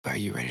Are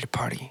you ready to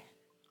party?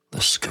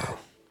 Let's go.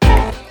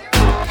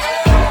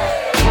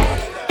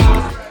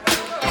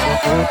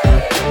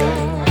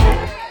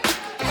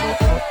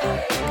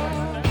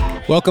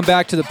 Welcome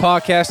back to the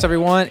podcast,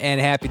 everyone,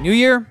 and Happy New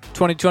Year.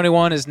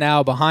 2021 is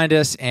now behind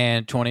us,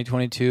 and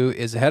 2022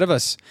 is ahead of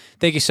us.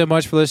 Thank you so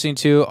much for listening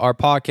to our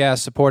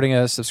podcast, supporting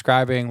us,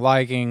 subscribing,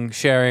 liking,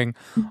 sharing,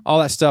 all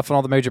that stuff on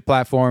all the major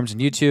platforms and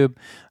YouTube.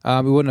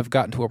 We wouldn't have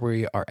gotten to where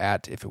we are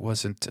at if it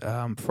wasn't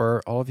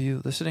for all of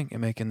you listening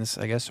and making this,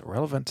 I guess,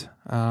 relevant.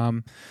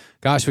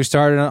 Gosh, we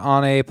started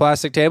on a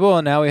plastic table,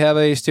 and now we have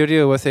a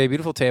studio with a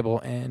beautiful table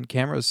and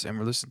cameras, and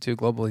we're listened to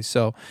globally.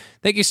 So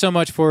thank you so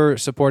much for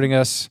supporting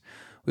us.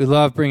 We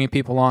love bringing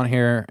people on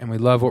here, and we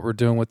love what we're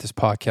doing with this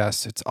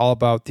podcast. It's all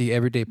about the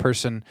everyday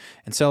person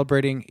and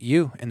celebrating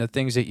you and the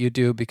things that you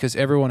do, because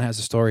everyone has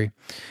a story.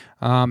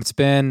 It's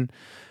been,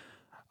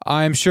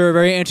 I'm sure, a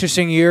very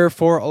interesting year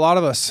for a lot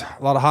of us.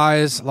 A lot of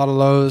highs, a lot of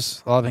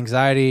lows, a lot of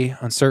anxiety,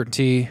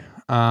 uncertainty.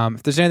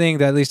 If there's anything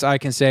that at least I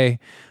can say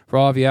for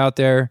all of you out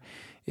there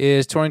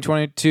is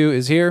 2022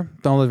 is here.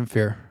 Don't live in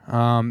fear.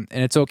 And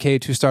it's okay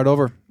to start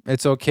over.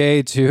 It's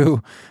okay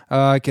to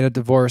get a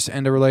divorce,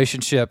 end a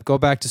relationship, go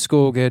back to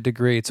school, get a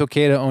degree. It's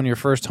okay to own your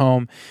first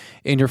home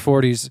in your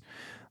 40s.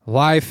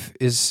 Life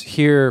is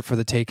here for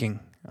the taking.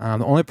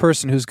 The only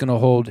person who's going to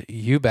hold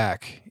you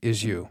back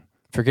is you.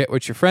 Forget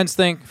what your friends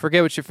think.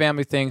 Forget what your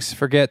family thinks.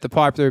 Forget the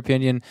popular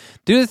opinion.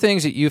 Do the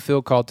things that you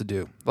feel called to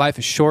do. Life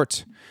is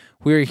short.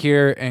 We're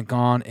here and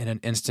gone in an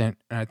instant.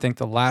 And I think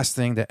the last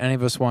thing that any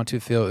of us want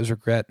to feel is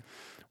regret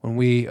when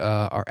we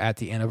are at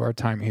the end of our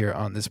time here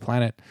on this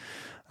planet.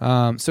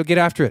 So get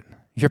after it.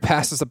 Your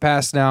past is the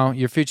past now.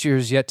 Your future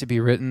is yet to be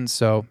written.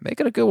 So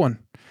make it a good one.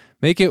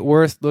 Make it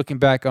worth looking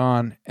back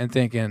on and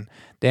thinking,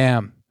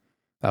 damn,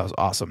 that was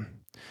awesome.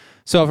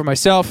 So for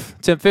myself,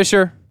 Tim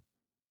Fisher,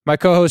 my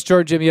co-host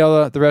Jordan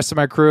Jimiola, the rest of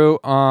my crew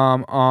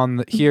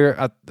here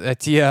at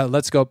the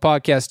Let's Go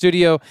podcast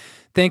studio,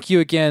 thank you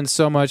again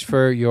so much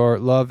for your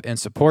love and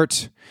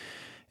support.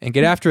 And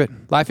get after it.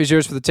 Life is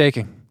yours for the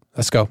taking.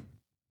 Let's go.